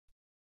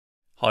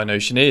Hi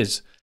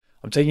Notioneers!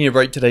 I'm taking a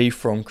break today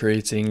from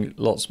creating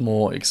lots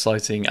more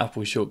exciting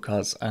Apple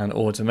shortcuts and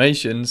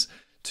automations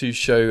to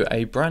show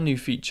a brand new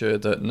feature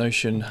that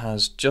Notion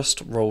has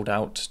just rolled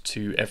out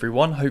to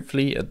everyone,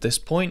 hopefully at this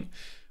point,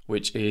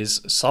 which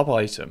is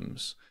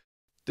sub-items.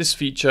 This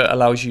feature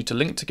allows you to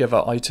link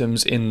together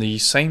items in the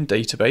same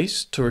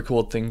database to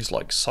record things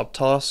like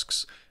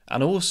subtasks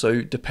and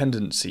also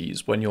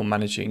dependencies when you're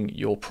managing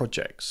your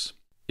projects.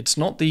 It's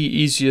not the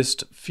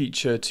easiest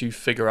feature to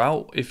figure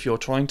out if you're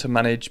trying to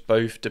manage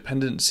both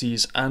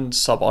dependencies and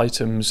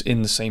sub-items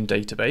in the same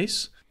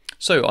database.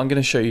 So I'm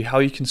going to show you how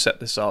you can set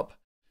this up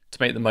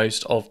to make the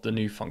most of the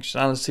new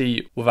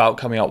functionality without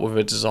coming up with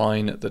a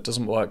design that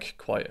doesn't work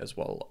quite as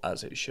well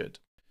as it should.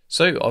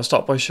 So I'll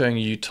start by showing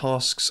you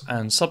tasks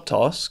and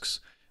subtasks.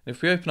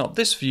 If we open up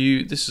this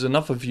view, this is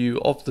another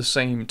view of the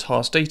same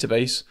task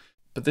database,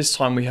 but this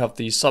time we have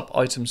the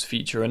sub-items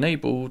feature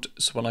enabled,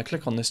 so when I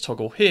click on this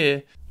toggle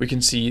here, we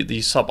can see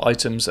the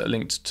sub-items that are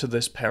linked to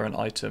this parent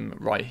item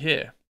right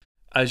here.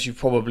 As you've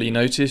probably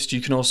noticed,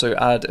 you can also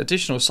add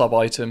additional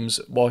sub-items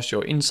whilst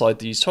you're inside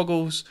these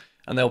toggles,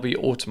 and they'll be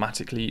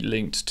automatically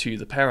linked to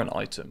the parent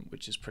item,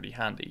 which is pretty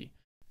handy.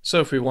 So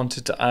if we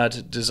wanted to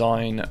add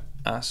design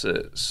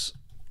assets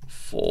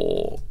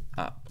for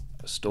App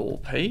Store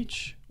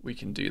page, we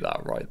can do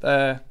that right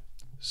there,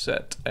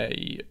 set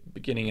a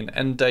beginning and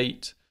end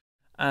date.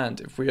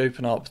 And if we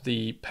open up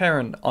the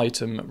parent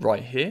item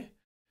right here,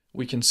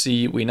 we can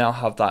see we now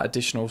have that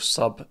additional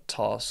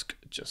sub-task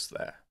just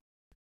there.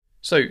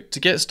 So to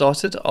get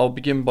started, I'll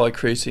begin by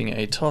creating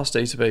a task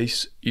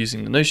database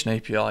using the Notion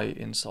API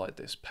inside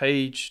this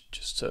page,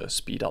 just to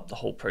speed up the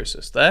whole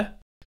process there.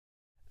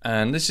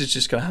 And this is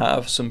just going to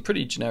have some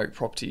pretty generic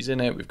properties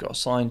in it. We've got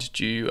assigned,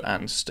 due,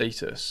 and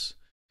status.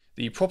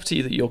 The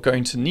property that you're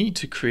going to need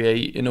to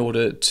create in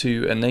order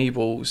to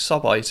enable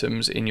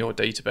sub-items in your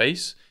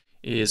database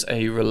is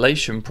a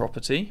relation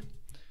property,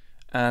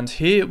 and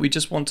here we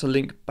just want to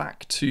link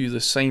back to the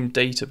same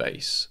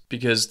database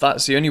because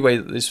that's the only way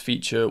that this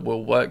feature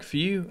will work for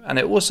you, and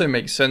it also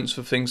makes sense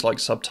for things like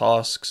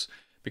subtasks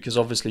because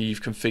obviously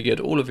you've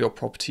configured all of your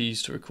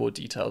properties to record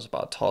details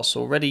about tasks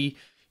already.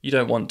 You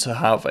don't want to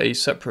have a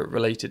separate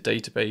related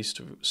database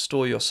to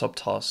store your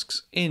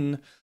subtasks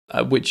in,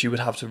 which you would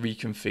have to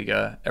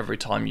reconfigure every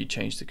time you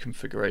change the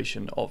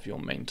configuration of your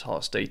main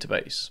task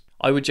database.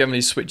 I would generally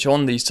switch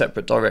on these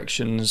separate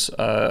directions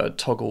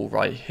toggle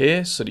right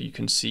here so that you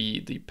can see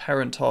the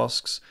parent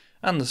tasks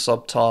and the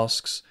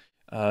subtasks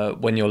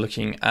when you're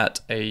looking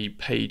at a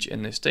page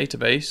in this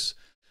database.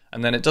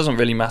 And then it doesn't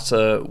really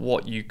matter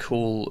what you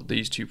call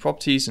these two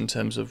properties in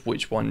terms of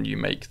which one you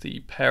make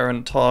the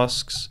parent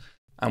tasks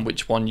and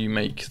which one you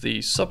make the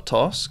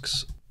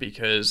subtasks,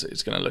 because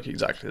it's going to look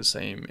exactly the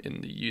same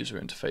in the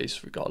user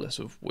interface regardless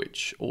of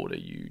which order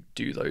you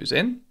do those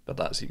in, but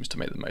that seems to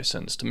make the most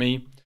sense to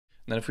me.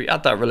 And then if we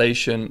add that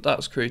relation,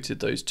 that's created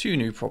those two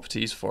new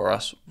properties for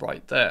us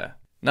right there.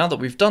 Now that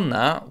we've done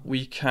that,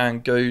 we can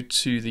go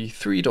to the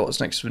three dots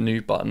next to the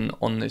new button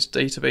on this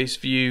database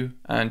view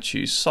and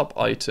choose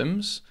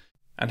sub-items.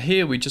 And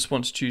here we just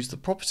want to choose the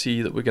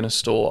property that we're going to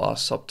store our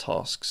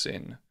subtasks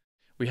in.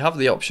 We have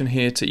the option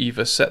here to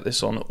either set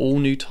this on all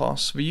new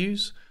tasks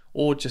views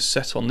or just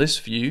set on this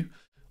view.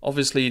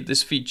 Obviously,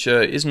 this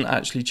feature isn't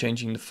actually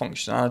changing the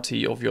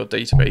functionality of your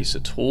database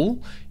at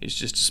all. It's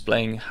just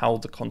displaying how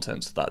the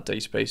contents of that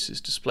database is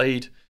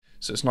displayed.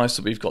 So it's nice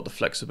that we've got the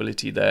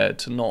flexibility there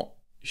to not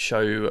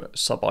show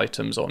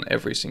sub-items on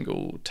every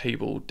single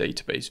table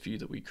database view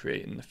that we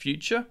create in the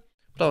future.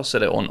 But I'll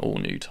set it on all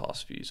new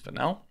task views for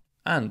now.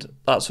 And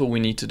that's all we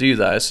need to do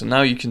there. So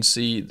now you can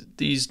see that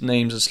these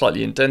names are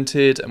slightly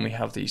indented and we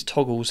have these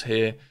toggles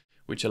here,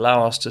 which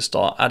allow us to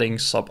start adding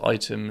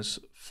sub-items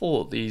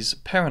for these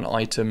parent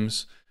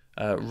items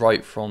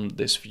right from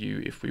this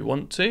view if we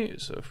want to.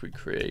 So if we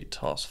create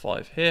task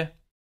 5 here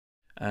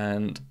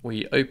and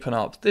we open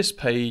up this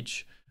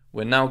page,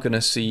 we're now going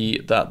to see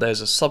that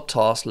there's a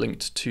subtask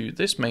linked to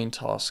this main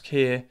task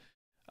here,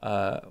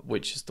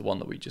 which is the one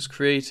that we just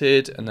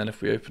created. And then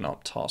if we open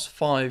up task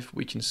 5,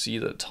 we can see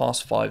that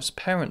task 5's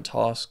parent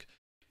task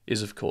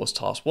is of course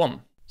task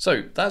 1.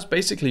 So that's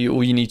basically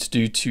all you need to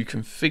do to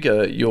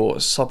configure your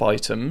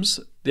sub-items.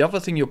 The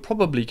other thing you're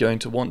probably going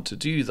to want to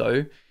do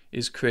though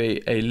is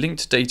create a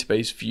linked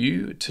database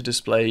view to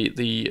display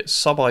the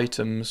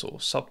sub-items or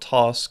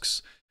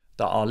subtasks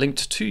that are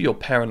linked to your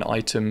parent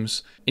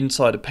items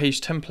inside a page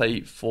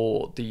template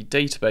for the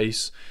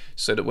database,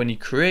 so that when you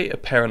create a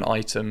parent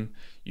item,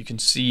 you can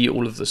see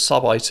all of the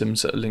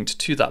sub-items that are linked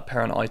to that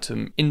parent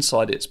item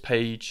inside its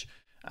page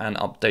and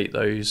update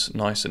those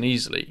nice and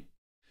easily.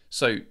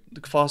 So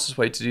the fastest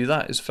way to do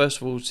that is first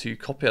of all to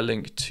copy a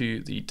link to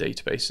the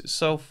database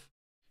itself,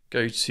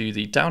 go to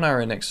the down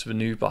arrow next to the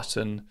new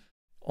button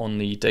on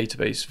the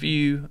database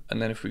view,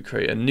 and then if we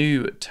create a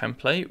new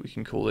template, we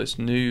can call this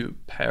new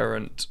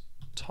parent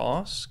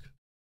task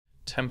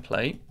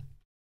template.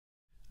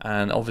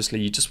 And obviously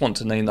you just want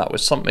to name that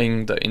with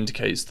something that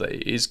indicates that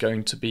it is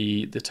going to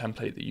be the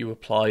template that you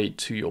apply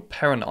to your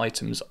parent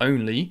items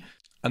only.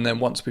 And then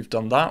once we've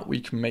done that, we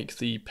can make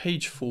the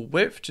page full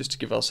width just to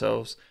give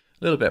ourselves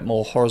a little bit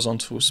more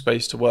horizontal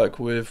space to work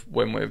with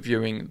when we're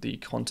viewing the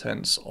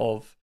contents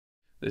of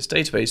this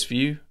database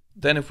view.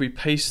 Then if we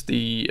paste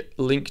the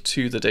link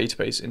to the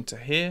database into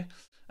here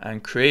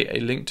and create a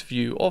linked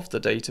view of the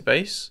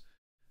database,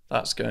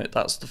 that's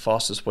the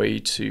fastest way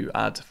to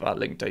add that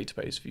linked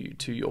database view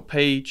to your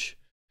page.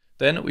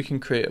 Then we can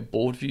create a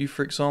board view,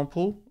 for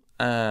example,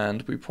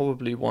 and we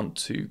probably want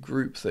to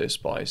group this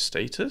by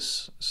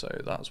status.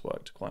 So that's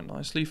worked quite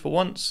nicely for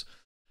once.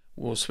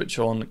 We'll switch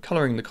on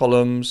coloring the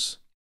columns,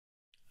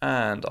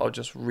 and I'll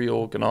just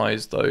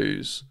reorganize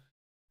those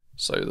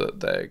so that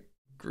they're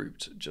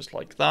grouped just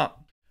like that.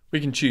 We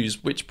can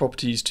choose which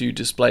properties to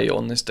display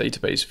on this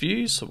database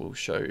view, so we'll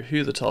show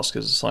who the task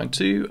is assigned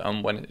to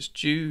and when it's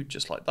due,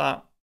 just like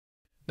that.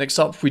 Next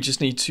up, we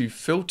just need to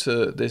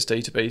filter this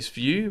database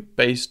view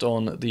based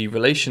on the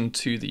relation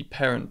to the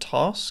parent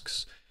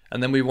tasks,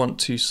 and then we want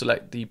to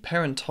select the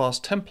parent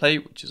task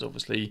template, which is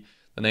obviously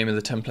the name of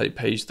the template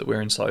page that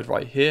we're inside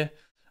right here,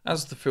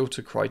 as the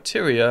filter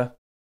criteria,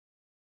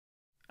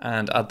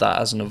 and add that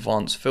as an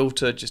advanced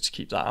filter just to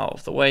keep that out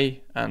of the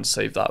way, and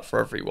save that for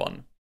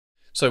everyone.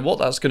 So what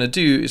that's going to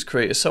do is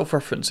create a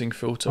self-referencing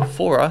filter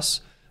for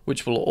us,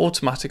 which will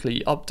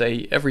automatically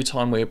update every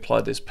time we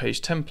apply this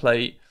page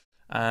template,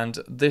 and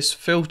this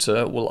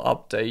filter will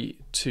update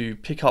to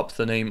pick up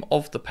the name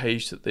of the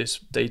page that this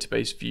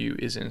database view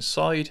is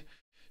inside,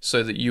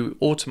 so that you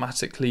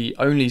automatically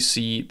only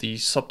see the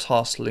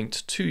subtask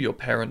linked to your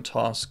parent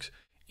task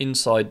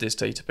inside this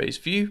database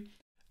view.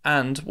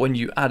 And when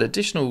you add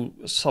additional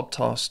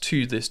subtasks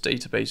to this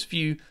database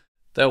view,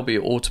 they'll be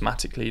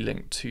automatically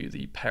linked to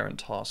the parent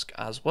task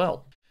as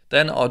well.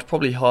 Then I'd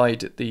probably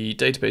hide the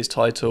database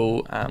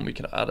title, and we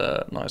can add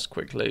a nice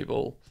quick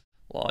label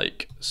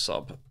like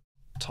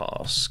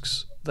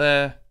subtasks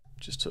there,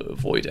 just to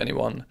avoid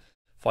anyone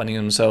finding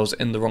themselves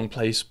in the wrong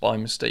place by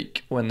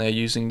mistake when they're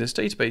using this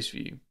database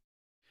view.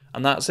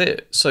 And that's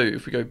it. So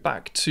if we go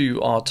back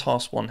to our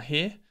task one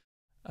here,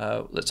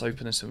 let's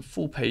open this in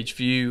full page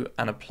view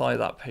and apply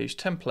that page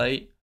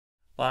template.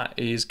 That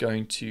is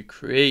going to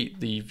create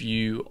the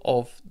view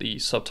of the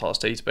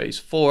subtask database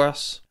for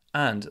us.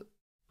 And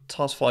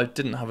task 5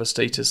 didn't have a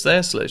status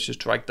there, so let's just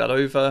drag that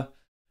over.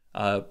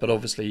 But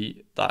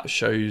obviously that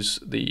shows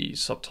the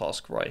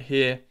subtask right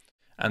here.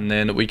 And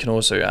then we can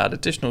also add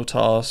additional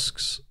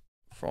tasks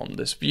from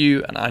this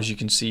view. And as you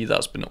can see,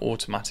 that's been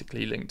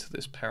automatically linked to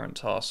this parent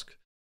task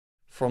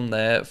from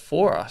there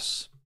for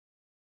us.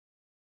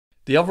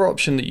 The other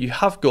option that you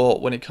have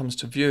got when it comes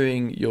to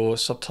viewing your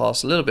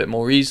subtasks a little bit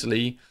more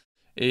easily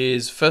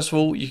is, first of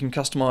all, you can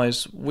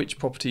customize which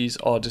properties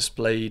are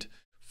displayed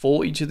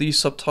for each of these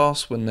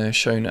subtasks when they're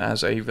shown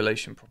as a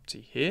relation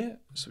property here.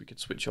 So we could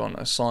switch on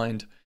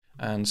assigned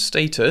and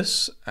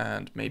status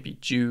and maybe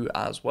due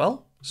as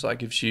well. So that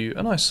gives you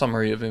a nice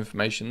summary of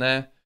information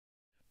there,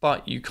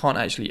 but you can't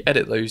actually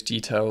edit those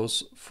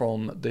details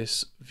from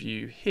this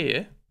view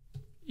here,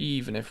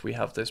 even if we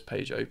have this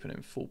page open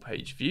in full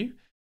page view.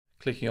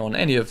 Clicking on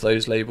any of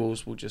those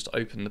labels will just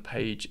open the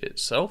page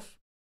itself.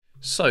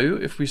 So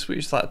if we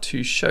switch that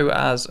to show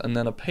as and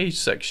then a page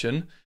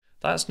section,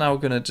 that's now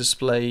going to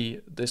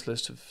display this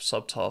list of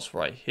subtasks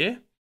right here.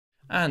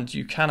 And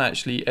you can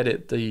actually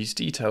edit these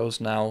details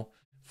now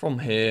from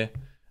here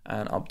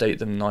and update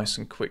them nice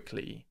and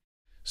quickly.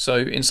 So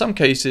in some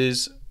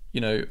cases,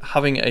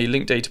 having a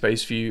linked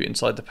database view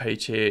inside the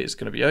page here is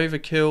going to be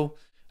overkill,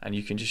 and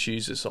you can just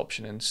use this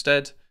option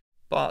instead.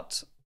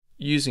 But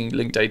using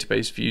linked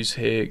database views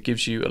here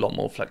gives you a lot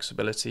more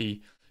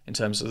flexibility in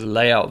terms of the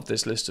layout of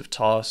this list of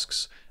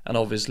tasks, and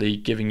obviously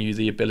giving you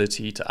the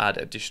ability to add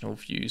additional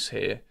views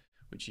here,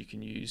 which you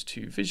can use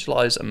to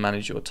visualize and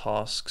manage your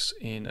tasks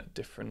in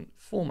different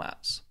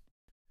formats.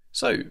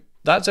 So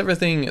that's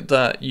everything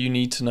that you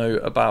need to know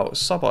about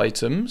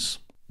sub-items.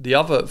 The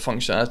other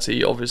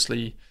functionality,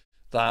 obviously,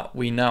 that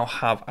we now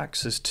have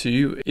access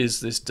to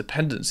is this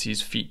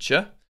dependencies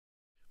feature,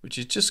 which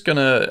is just going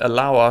to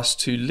allow us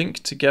to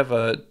link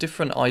together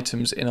different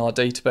items in our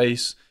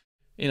database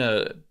in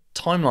a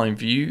timeline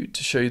view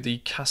to show the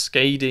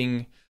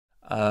cascading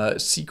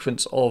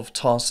sequence of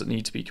tasks that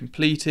need to be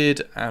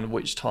completed and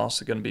which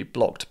tasks are going to be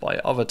blocked by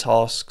other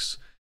tasks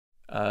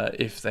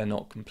if they're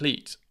not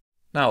complete.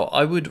 Now,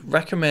 I would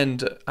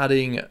recommend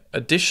adding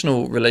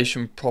additional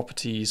relation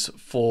properties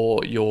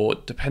for your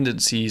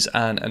dependencies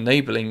and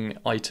enabling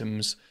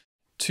items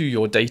to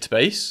your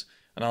database,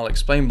 and I'll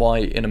explain why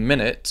in a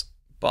minute.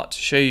 But to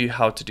show you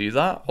how to do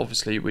that,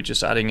 obviously we're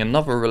just adding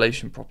another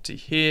relation property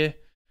here.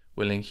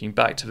 We're linking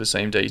back to the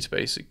same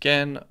database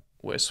again.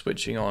 We're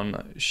switching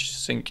on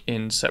sync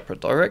in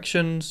separate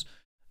directions,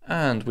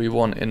 and we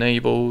want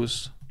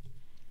enables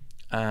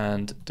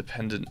and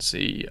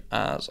dependency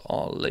as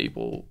our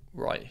label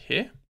right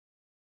here.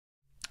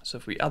 So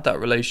if we add that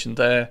relation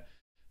there,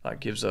 that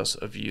gives us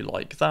a view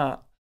like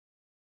that.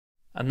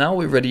 And now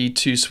we're ready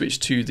to switch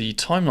to the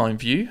timeline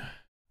view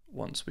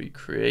once we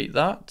create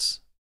that.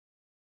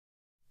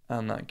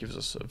 And that gives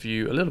us a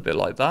view a little bit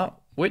like that,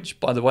 which,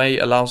 by the way,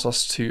 allows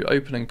us to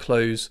open and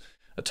close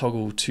a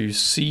toggle to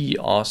see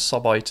our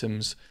sub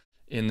items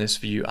in this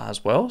view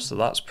as well, so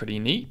that's pretty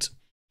neat.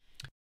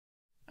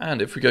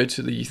 And if we go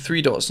to the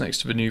three dots next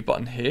to the new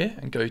button here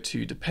and go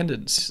to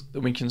Dependencies,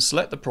 then we can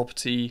select the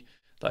property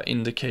that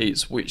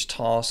indicates which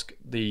task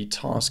the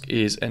task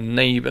is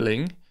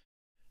enabling.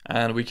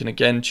 And we can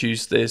again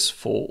choose this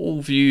for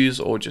all views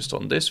or just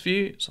on this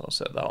view. So I'll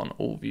set that on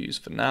all views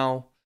for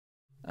now.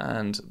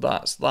 And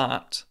that's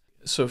that.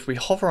 So if we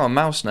hover our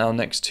mouse now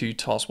next to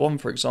task 1,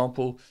 for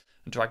example,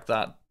 and drag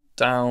that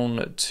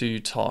down to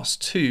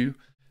task 2,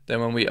 then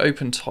when we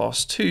open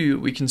task 2,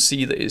 we can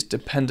see that it's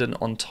dependent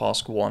on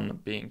task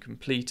 1 being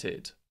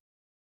completed.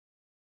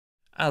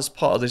 As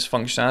part of this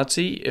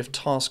functionality, if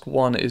task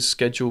 1 is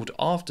scheduled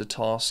after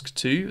task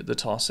 2, the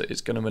task that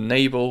it's going to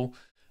enable,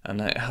 and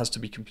it has to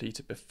be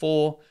completed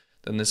before,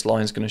 then this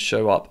line is going to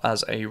show up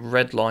as a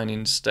red line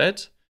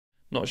instead.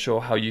 Not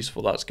sure how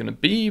useful that's going to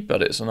be,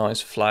 but it's a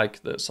nice flag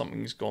that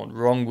something's gone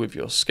wrong with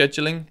your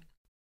scheduling.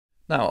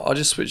 Now I'll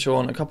just switch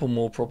on a couple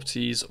more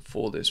properties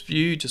for this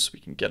view, just so we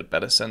can get a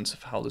better sense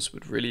of how this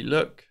would really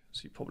look.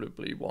 So you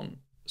probably want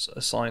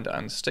assigned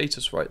and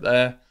status right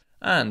there.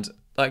 And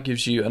that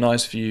gives you a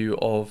nice view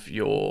of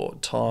your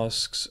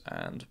tasks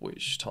and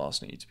which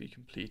tasks need to be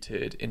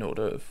completed in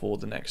order for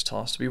the next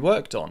task to be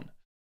worked on.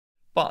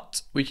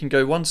 But we can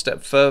go one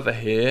step further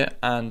here,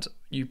 and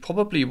you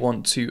probably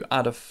want to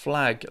add a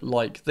flag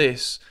like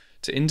this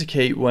to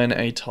indicate when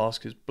a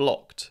task is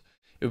blocked.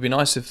 It would be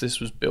nice if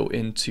this was built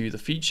into the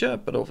feature,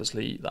 but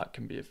obviously that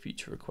can be a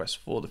feature request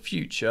for the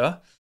future.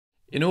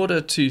 In order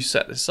to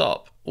set this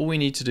up, all we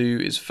need to do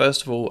is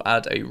first of all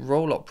add a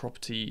rollup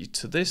property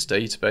to this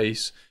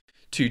database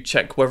to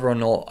check whether or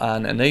not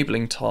an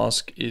enabling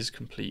task is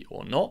complete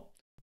or not.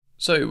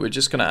 So we're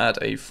just going to add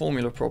a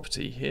formula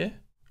property here.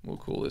 We'll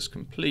call this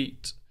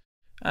complete,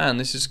 and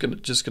this is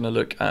just going to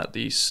look at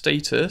the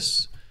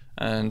status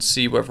and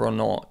see whether or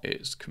not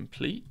it's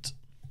complete.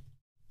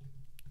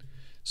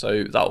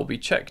 So that will be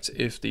checked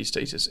if the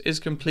status is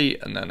complete,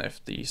 and then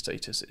if the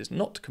status is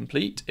not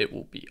complete, it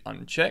will be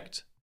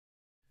unchecked.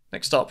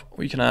 Next up,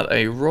 we can add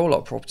a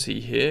rollup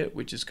property here,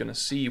 which is going to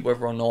see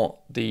whether or not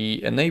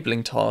the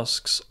enabling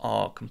tasks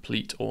are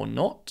complete or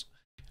not.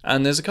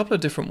 And there's a couple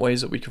of different ways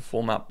that we can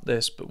format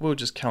this, but we'll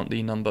just count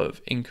the number of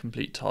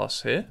incomplete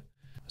tasks here.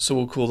 So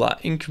we'll call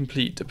that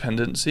incomplete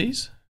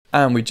dependencies,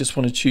 and we just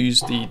want to choose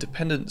the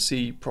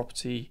dependency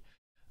property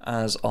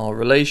as our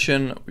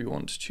relation. We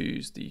want to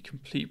choose the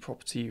complete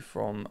property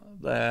from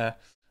there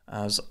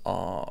as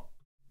our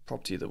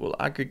property that will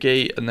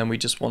aggregate, and then we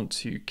just want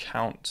to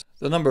count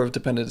the number of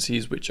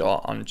dependencies which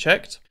are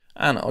unchecked.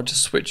 And I'll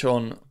just switch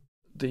on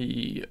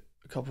a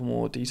couple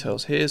more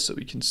details here so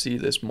we can see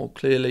this more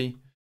clearly.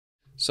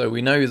 So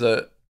we know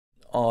that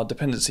our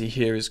dependency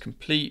here is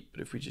complete,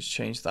 but if we just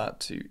change that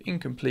to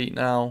incomplete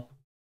now,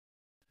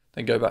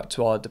 then go back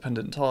to our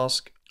dependent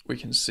task, we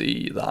can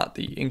see that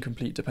the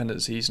incomplete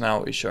dependencies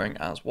now is showing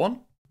as 1.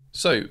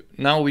 So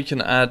now we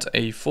can add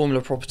a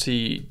formula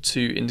property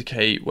to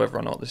indicate whether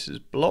or not this is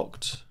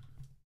blocked.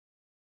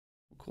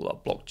 We'll call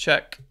that block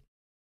check.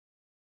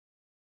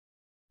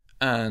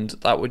 And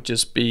that would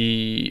just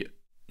be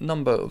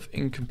number of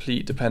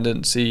incomplete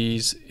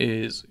dependencies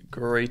is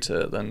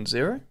greater than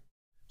 0.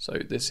 So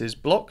this is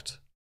blocked.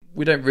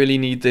 We don't really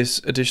need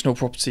this additional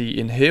property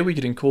in here. We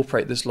could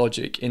incorporate this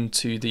logic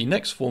into the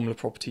next formula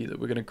property that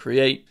we're going to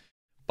create,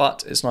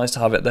 but it's nice to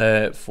have it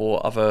there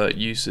for other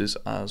uses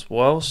as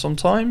well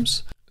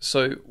sometimes.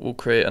 So we'll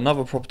create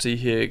another property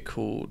here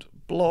called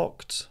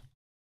blocked,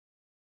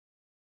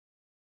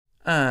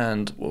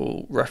 and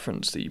we'll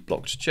reference the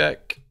blocked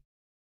check,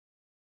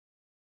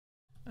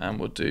 and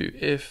we'll do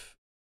if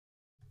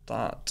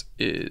that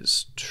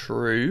is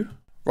true.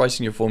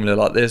 Writing your formula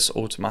like this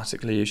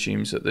automatically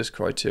assumes that this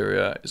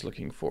criteria is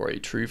looking for a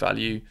true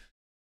value,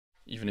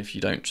 even if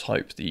you don't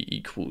type the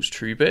equals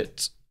true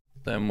bit.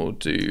 Then we'll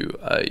do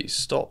a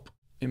stop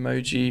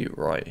emoji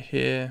right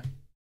here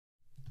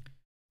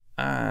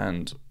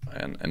and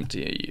an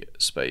empty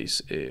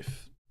space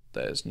if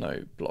there's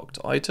no blocked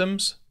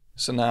items.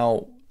 So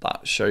now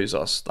that shows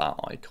us that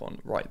icon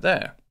right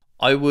there.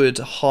 I would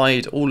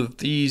hide all of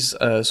these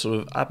sort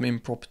of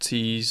admin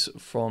properties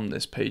from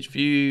this page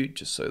view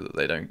just so that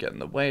they don't get in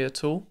the way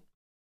at all.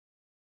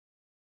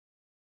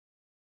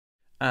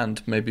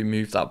 And maybe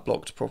move that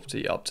blocked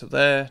property up to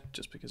there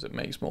just because it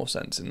makes more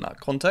sense in that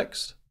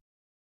context.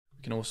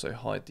 We can also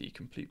hide the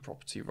complete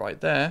property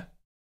right there.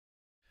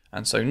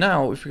 And so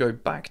now if we go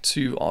back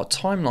to our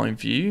timeline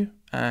view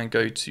and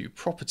go to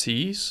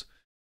properties,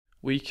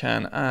 we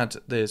can add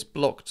this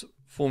blocked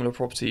formula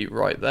property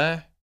right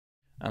there.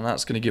 And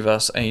that's going to give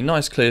us a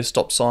nice clear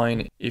stop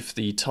sign if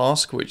the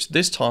task, which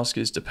this task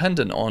is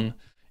dependent on,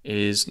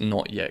 is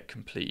not yet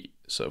complete.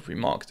 So if we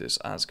mark this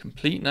as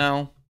complete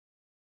now,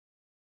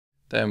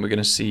 then we're going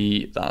to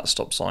see that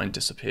stop sign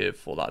disappear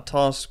for that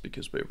task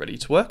because we're ready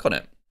to work on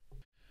it.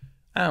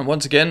 And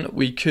once again,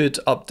 we could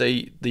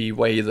update the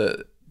way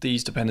that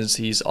these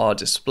dependencies are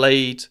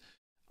displayed.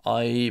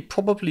 I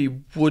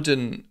probably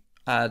wouldn't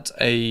add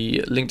a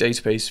linked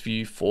database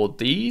view for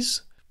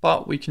these,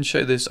 but we can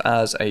show this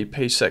as a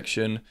page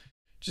section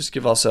just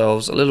give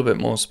ourselves a little bit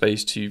more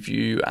space to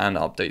view and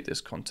update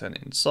this content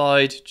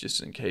inside,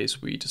 just in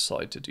case we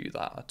decide to do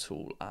that at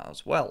all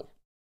as well.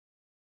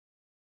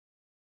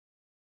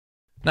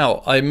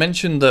 Now, I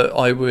mentioned that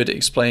I would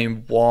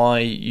explain why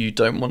you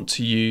don't want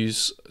to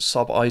use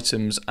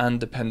sub-items and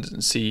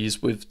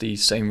dependencies with the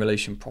same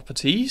relation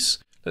properties.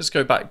 Let's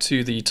go back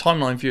to the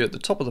timeline view at the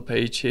top of the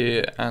page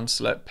here and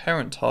select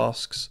parent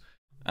tasks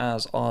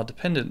as our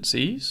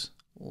dependencies,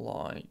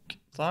 like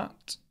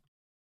that.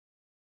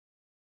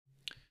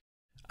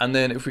 And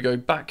then if we go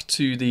back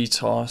to the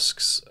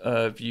tasks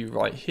view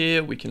right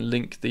here, we can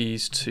link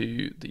these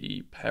to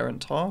the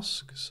parent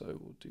task. So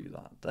we'll do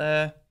that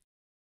there.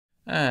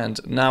 And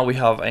now we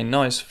have a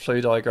nice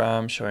flow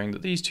diagram showing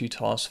that these two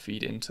tasks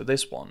feed into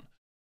this one.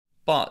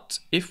 But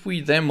if we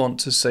then want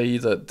to say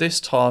that this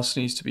task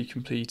needs to be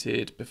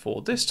completed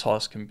before this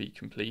task can be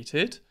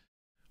completed,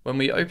 when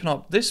we open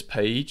up this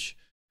page,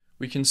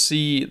 we can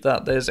see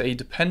that there's a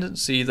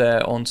dependency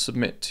there on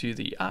submit to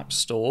the App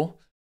Store.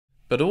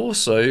 But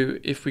also,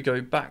 if we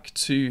go back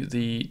to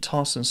the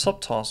task and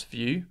subtask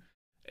view,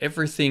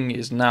 everything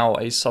is now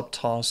a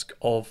subtask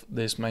of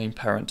this main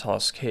parent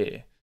task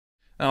here.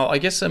 Now, I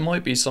guess there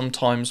might be some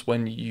times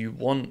when you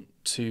want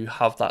to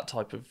have that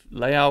type of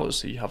layout,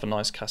 so you have a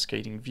nice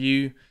cascading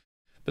view,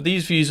 but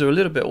these views are a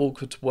little bit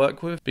awkward to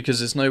work with because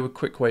there's no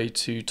quick way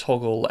to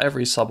toggle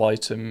every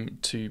sub-item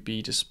to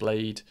be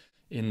displayed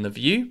in the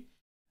view.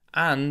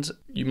 And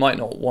you might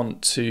not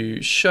want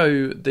to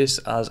show this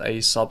as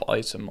a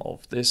sub-item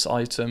of this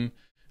item.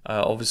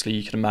 Obviously,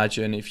 you can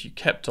imagine if you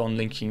kept on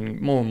linking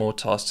more and more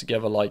tasks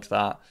together like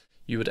that,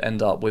 you would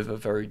end up with a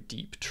very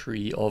deep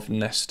tree of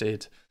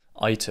nested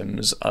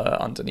items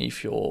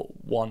underneath your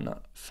one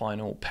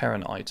final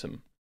parent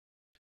item.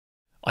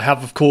 I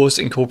have, of course,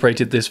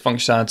 incorporated this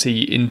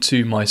functionality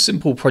into my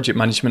simple project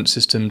management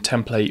system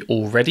template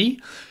already.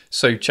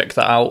 So check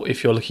that out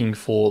if you're looking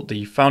for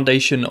the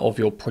foundation of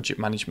your project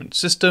management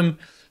system,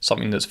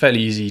 something that's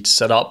fairly easy to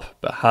set up,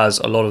 but has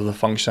a lot of the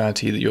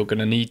functionality that you're going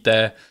to need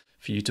there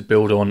for you to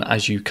build on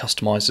as you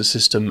customize the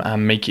system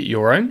and make it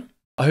your own.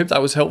 I hope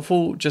that was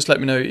helpful. Just let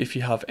me know if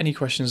you have any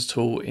questions at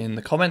all in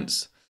the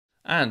comments.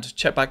 And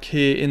check back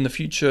here in the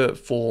future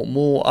for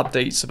more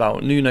updates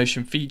about new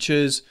Notion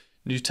features,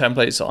 new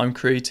templates that I'm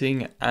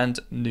creating, and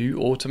new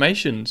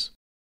automations.